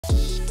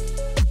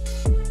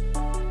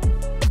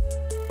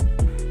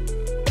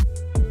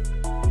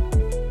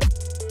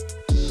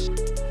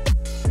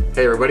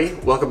Hey everybody,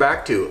 welcome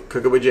back to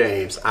Cookin With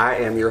James. I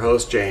am your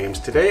host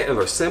James. Today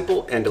another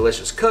simple and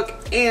delicious cook,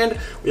 and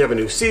we have a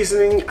new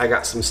seasoning. I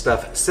got some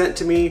stuff sent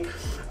to me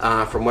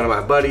from one of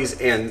my buddies,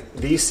 and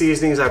these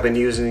seasonings I've been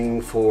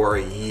using for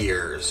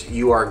years.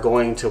 You are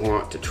going to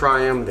want to try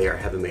them. They are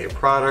heaven made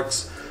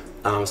products.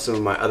 Some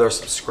of my other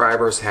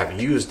subscribers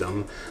have used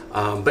them.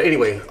 But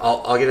anyway,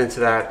 I'll get into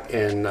that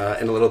in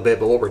a little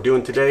bit. But what we're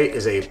doing today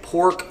is a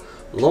pork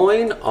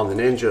loin on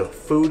the Ninja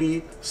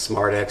Foodi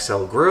Smart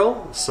XL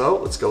grill. So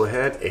let's go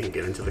ahead and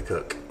get into the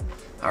cook.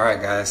 All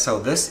right guys, so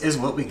this is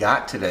what we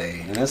got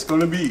today, and it's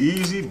gonna be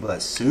easy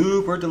but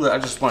super delicious. I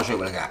just want to show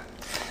you what I got.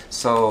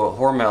 So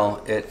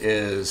Hormel, it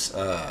is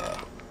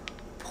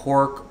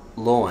pork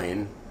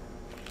loin,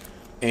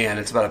 and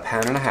it's about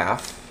 1.5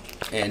 pounds,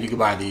 and you can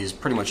buy these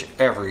pretty much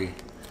every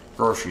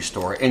grocery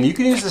store, and you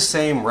can use the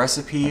same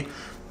recipe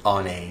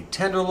on a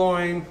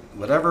tenderloin,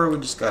 whatever. We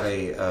just got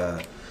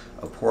a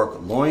pork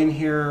loin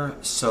here.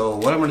 So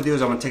what I'm going to do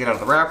is I'm going to take it out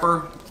of the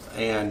wrapper,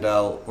 and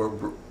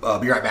we'll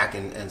be right back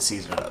and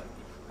season it up.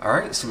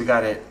 Alright, so we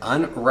got it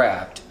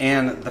unwrapped,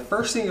 and the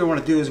first thing you want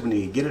to do is when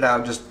you get it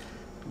out, just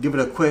give it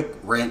a quick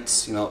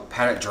rinse, you know,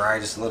 pat it dry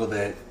just a little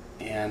bit.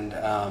 And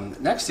the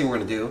next thing we're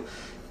going to do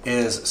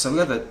is, so we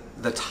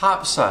got the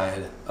top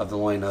side of the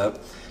loin up.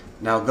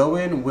 Now go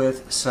in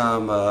with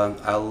some,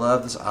 I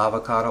love this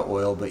avocado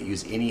oil, but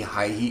use any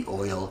high heat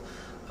oil.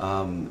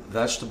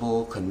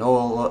 Vegetable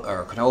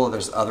canola,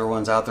 there's other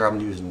ones out there. I'm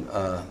using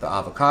the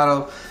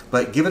avocado,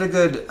 but give it a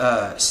good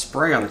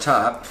spray on the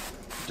top,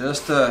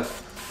 just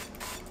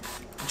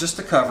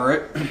to cover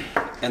it.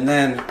 And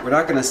then we're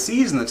not going to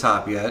season the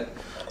top yet.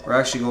 We're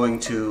actually going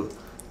to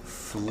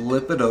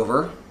flip it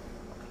over.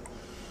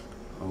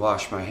 I'll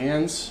wash my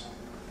hands.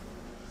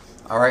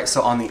 Alright,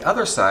 so on the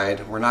other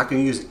side, we're not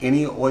going to use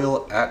any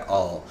oil at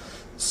all.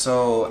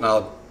 So, and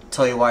I'll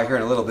tell you why here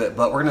in a little bit,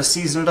 but we're going to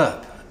season it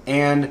up.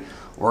 And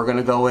we're going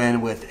to go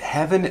in with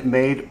Heaven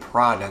Made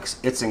products.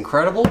 It's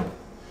incredible.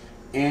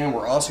 And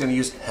we're also going to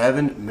use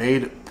Heaven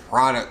Made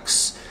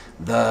products.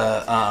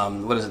 The,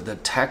 what is it? The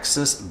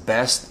Texas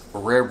Best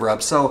Rib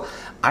Rub. So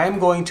I'm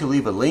going to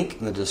leave a link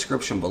in the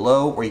description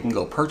below where you can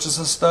go purchase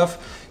this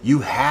stuff. You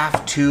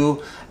have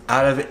to,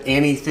 out of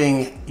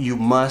anything, you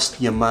must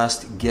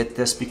get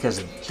this,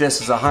 because this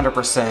is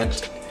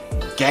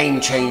 100% game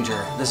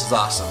changer. This is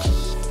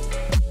awesome.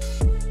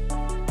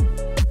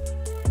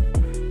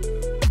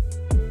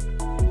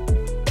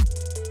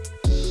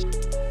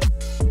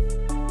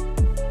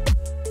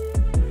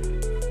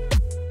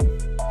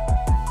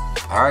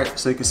 Alright,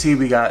 so you can see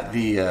we got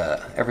the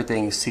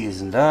everything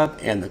seasoned up,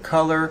 and the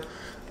color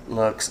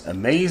looks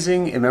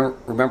amazing. And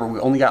remember, we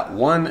only got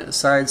one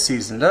side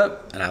seasoned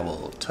up, and I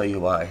will tell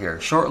you why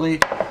here shortly.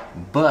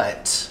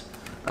 But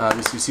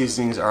these two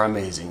seasonings are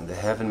amazing. The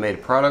Heaven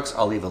Made products,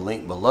 I'll leave a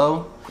link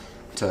below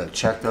to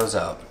check those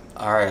out.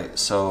 Alright,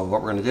 so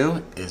what we're going to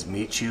do is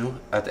meet you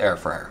at the air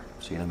fryer.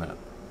 See you in a minute.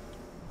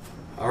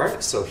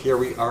 Alright, so here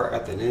we are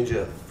at the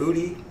Ninja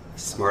Foodi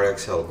Smart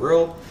XL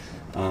grill.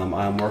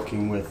 I'm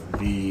working with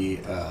the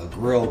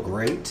grill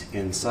grate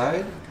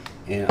inside,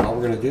 and all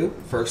we're going to do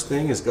first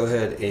thing is go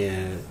ahead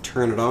and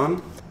turn it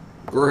on.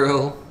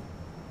 Grill,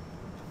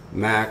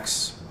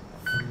 max,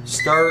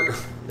 start.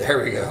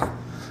 There we go.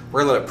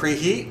 We're going to let it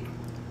preheat.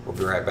 We'll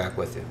be right back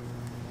with you.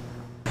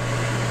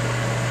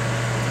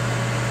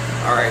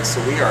 Alright,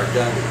 so we are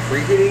done with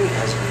preheating.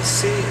 As you can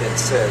see, it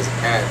says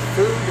add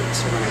food,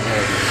 so we're going to go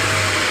ahead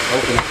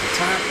and open up the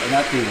top, and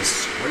that thing is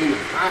screaming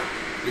hot.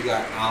 We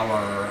got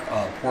our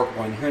pork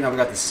one here. Now we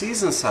got the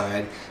seasoned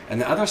side, and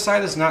the other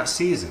side is not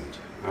seasoned.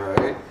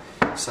 Alright,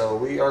 so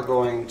we are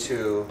going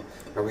to,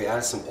 we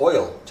added some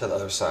oil to the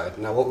other side.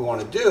 Now what we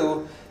want to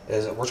do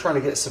is we're trying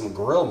to get some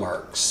grill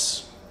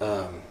marks.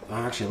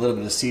 Actually a little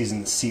bit of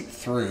season seep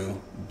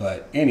through,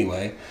 but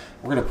anyway,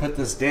 we're going to put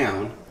this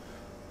down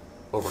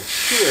over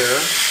here,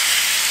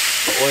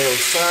 the oil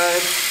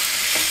side,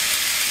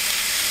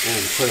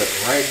 and put it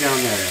right down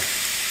there.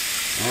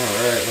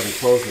 Alright, let me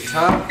close the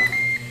top.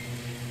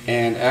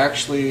 And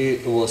actually,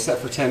 we'll set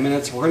for 10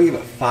 minutes. We're going to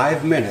give it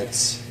 5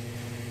 minutes,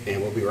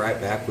 and we'll be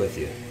right back with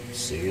you.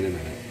 See you in a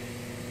minute.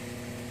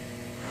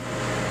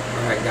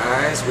 Alright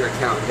guys, we're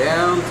counting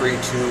down. 3,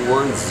 2,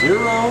 1,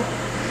 0.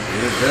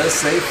 And it does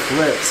say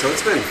flip. So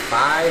it's been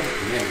 5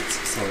 minutes.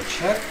 So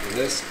check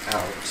this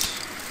out.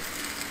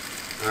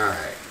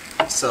 Alright,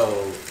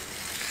 so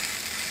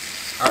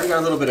I already got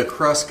a little bit of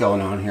crust going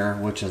on here,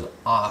 which is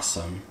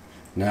awesome.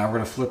 Now we're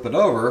going to flip it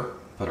over,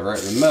 put it right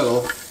in the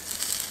middle.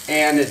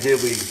 And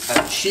did we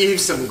achieve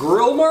some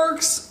grill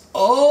marks?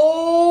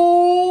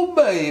 Oh,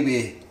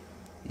 baby.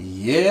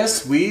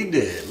 Yes, we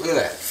did. Look at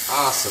that.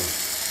 Awesome.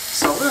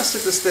 So we're going to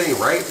stick this thing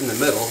right in the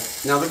middle.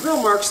 Now, the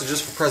grill marks are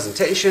just for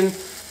presentation,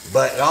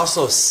 but it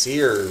also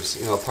sears,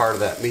 you know, part of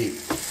that meat.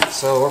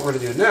 So what we're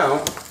going to do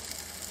now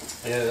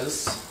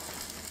is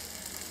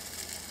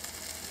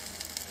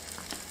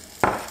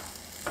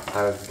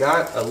I've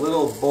got a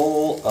little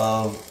bowl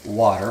of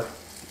water.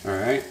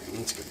 Alright,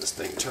 let's get this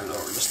thing turned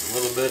over just a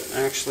little bit,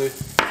 actually.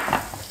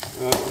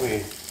 Let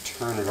me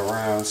turn it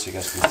around so you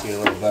guys can see a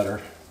little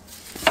better.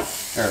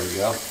 There we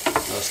go.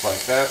 just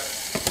like that.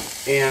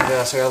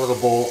 And so I got a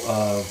little bowl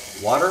of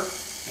water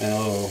and a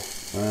little,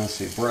 let's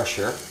see, brush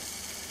here.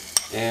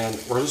 And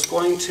we're just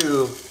going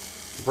to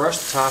brush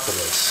the top of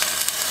this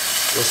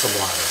with some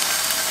water.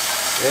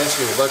 Yes,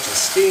 we have a bunch of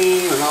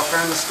steam and all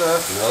kinds of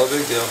stuff, no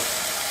big deal.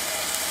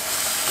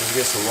 Just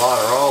get some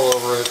water all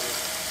over it.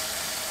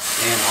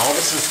 And all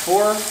this is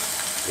for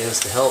is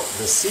to help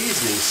the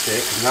seasoning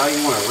stick. Now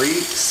you want to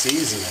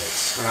re-season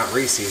it. Or not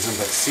re-season,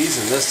 but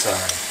season this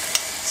side.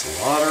 Some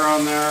water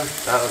on there.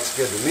 That looks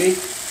good to me.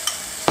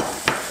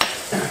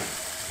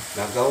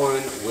 Now go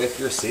in with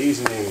your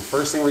seasoning.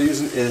 First thing we're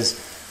using is,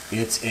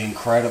 it's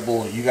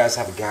incredible. You guys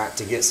have got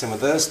to get some of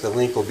this. The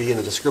link will be in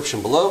the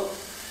description below.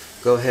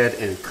 Go ahead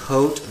and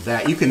coat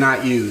that. You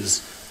cannot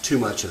use too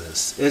much of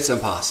this. It's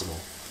impossible.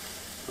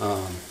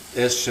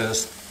 It's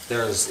just,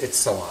 it's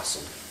so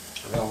awesome.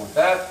 We're going with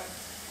that.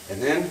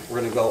 And then we're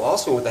going to go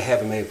also with the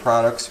Heaven Made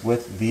products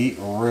with the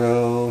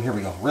here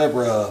we go, rib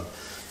rub.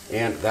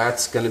 And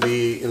that's going to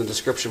be in the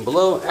description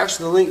below.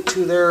 Actually, the link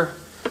to their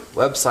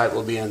website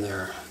will be in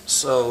there.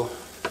 So,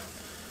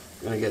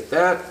 I'm going to get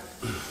that.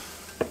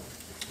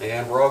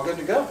 And we're all good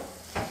to go.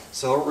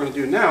 So what we're going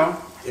to do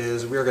now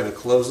is we're going to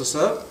close this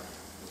up.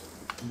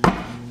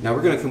 Now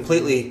we're going to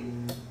completely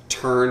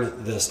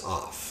turn this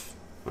off.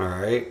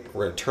 Alright,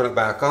 we're going to turn it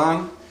back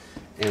on.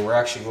 And we're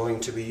actually going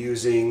to be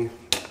using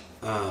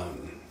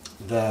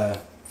the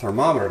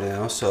thermometer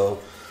now. So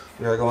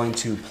we are going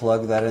to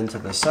plug that into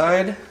the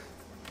side.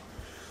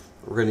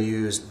 We're going to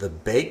use the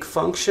bake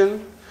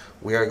function.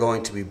 We are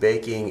going to be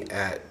baking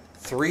at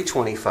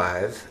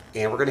 325,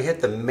 and we're going to hit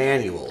the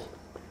manual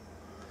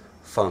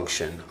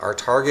function. Our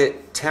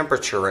target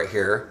temperature right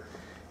here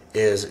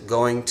is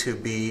going to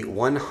be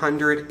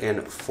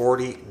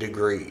 140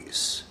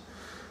 degrees.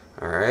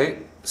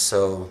 Alright,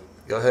 so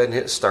go ahead and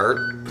hit start.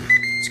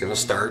 It's going to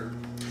start.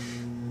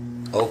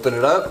 Open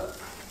it up.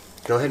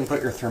 Go ahead and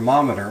put your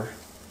thermometer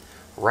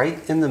right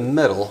in the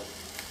middle.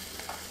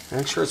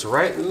 Make sure it's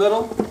right in the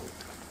middle.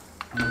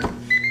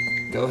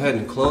 Go ahead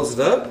and close it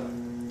up,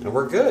 and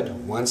we're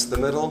good. Once the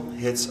middle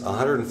hits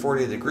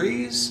 140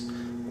 degrees,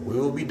 we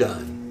will be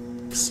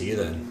done. See you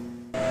then.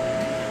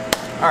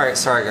 Alright,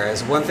 sorry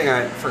guys. One thing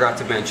I forgot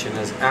to mention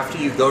is after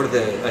you go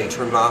to you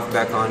turn it off,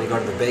 back on, you go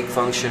to the bake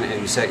function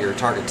and you set your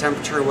target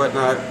temperature and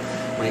whatnot.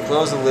 When you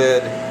close the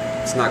lid,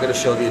 it's not going to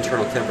show the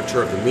internal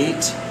temperature of the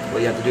meat.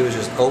 What you have to do is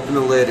just open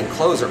the lid and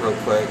close it real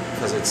quick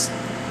because it's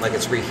like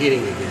it's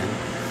reheating again.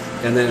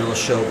 And then it'll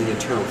show the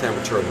internal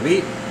temperature of the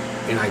meat.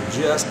 And I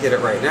just did it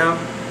right now.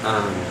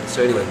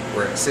 So anyway,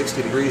 we're at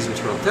 60 degrees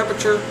internal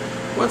temperature.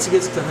 Once it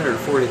gets to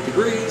 140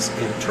 degrees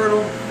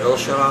internal, it'll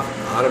shut off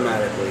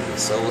automatically.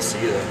 So we'll see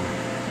you then.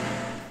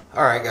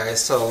 Alright guys,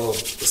 so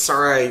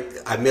sorry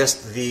I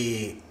missed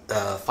the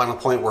final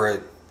point where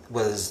it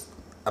was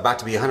about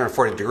to be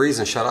 140 degrees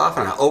and shut off,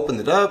 and I opened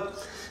it up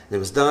and it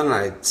was done, and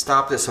I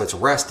stopped it, so it's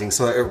resting.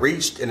 So it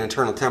reached an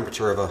internal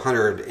temperature of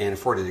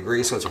 140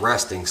 degrees, so it's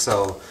resting.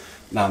 So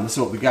now this is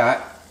what we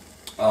got.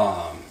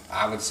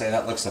 I would say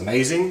that looks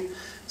amazing.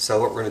 So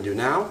what we're going to do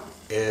now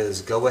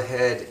is go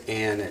ahead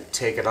and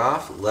take it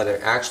off, let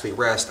it actually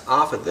rest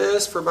off of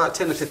this for about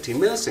 10 to 15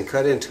 minutes and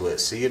cut into it.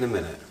 See you in a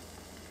minute.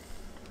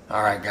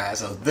 Alright guys,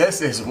 so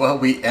this is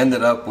what we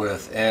ended up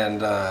with,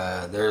 and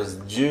there's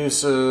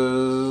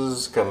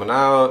juices coming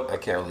out. I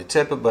can't really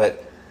tip it,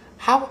 but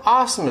how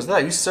awesome is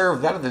that? You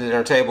serve that at the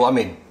dinner table. I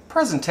mean,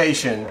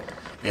 presentation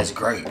is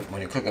great.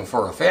 When you're cooking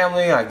for a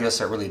family, I guess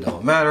that really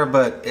don't matter,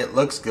 but it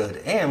looks good.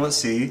 And let's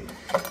see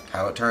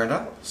how it turned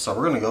out. So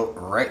we're going to go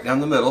right down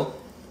the middle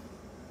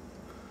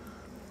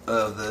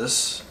of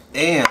this,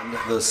 and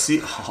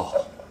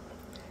the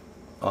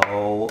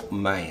oh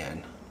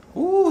man.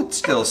 Ooh, it's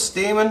still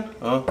steaming.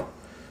 Oh,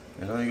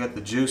 you know, you got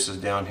the juices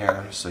down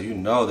here, so you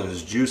know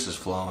there's juices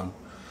flowing.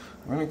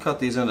 We're going to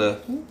cut these into,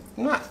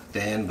 not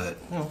thin, but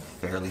you know,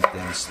 fairly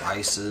thin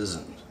slices,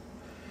 and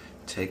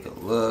take a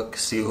look,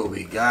 see what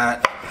we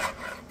got.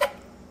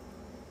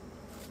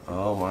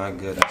 Oh my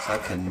goodness, I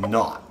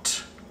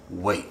cannot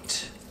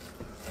wait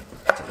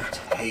to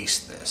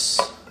taste this.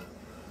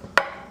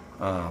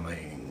 I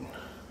mean,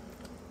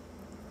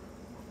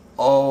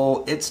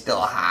 oh, it's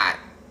still hot,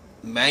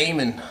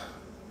 man.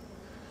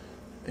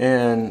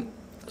 And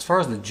as far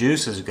as the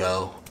juices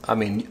go, I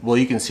mean, well,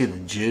 you can see the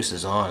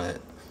juices on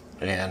it.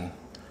 And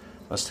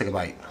let's take a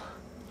bite.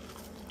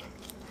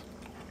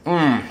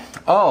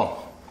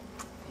 Oh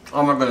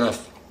my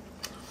goodness.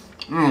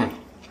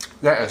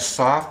 That is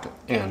soft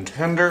and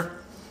tender.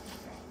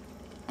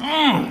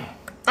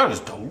 That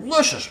is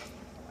delicious.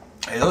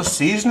 Hey, those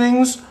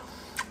seasonings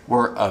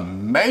were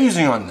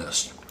amazing on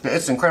this.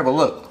 It's incredible.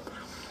 Look,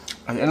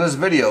 at the end of this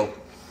video,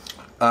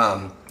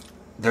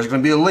 there's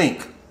going to be a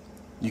link.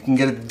 You can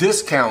get a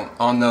discount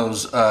on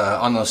those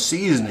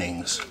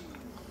seasonings.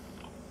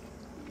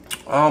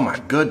 Oh my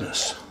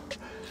goodness.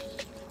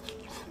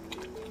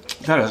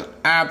 That is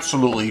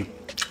absolutely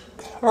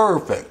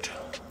perfect.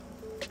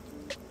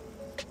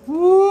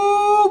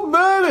 Woo,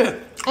 baby.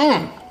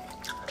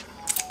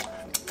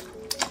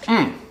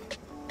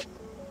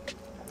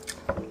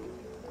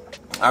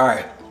 All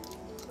right.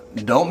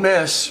 Don't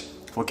miss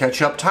We'll catch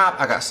you up top.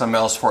 I got something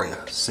else for you.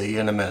 See you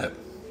in a minute.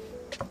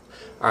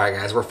 All right,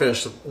 guys, we're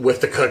finished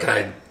with the cook.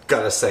 I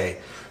gotta say,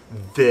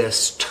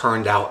 this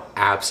turned out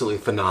absolutely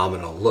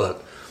phenomenal.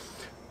 Look,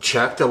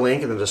 check the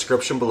link in the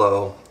description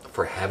below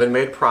for Heaven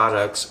Made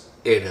products.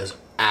 It is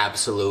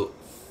absolute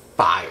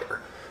fire.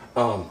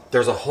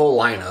 There's a whole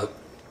lineup.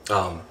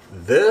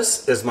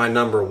 This is my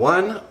number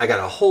one. I got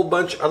a whole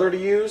bunch other to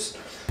use,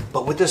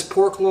 but with this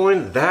pork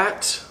loin,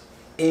 that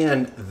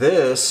and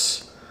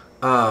this,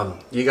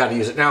 you got to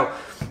use it. Now,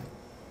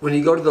 when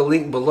you go to the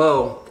link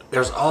below,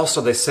 there's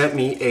also, they sent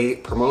me a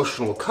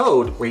promotional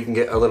code where you can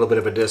get a little bit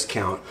of a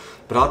discount.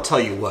 But I'll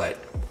tell you what,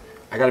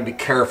 I got to be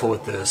careful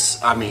with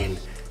this. I mean,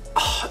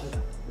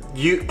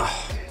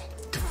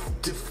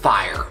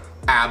 fire,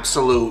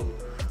 absolute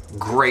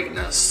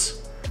greatness.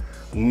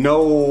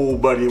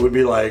 Nobody would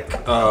be like,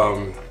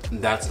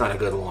 that's not a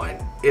good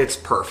loin. It's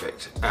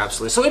perfect,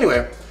 absolutely. So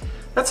anyway,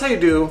 that's how you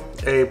do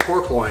a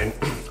pork loin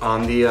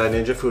on the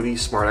Ninja Foodi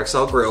Smart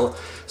XL grill.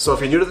 So if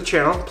you're new to the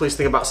channel, please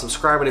think about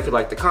subscribing. If you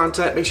like the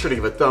content, make sure to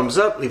give a thumbs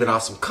up, leave an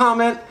awesome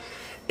comment.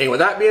 And with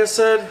that being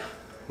said,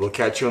 we'll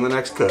catch you on the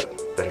next cook.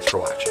 Thanks for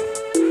watching.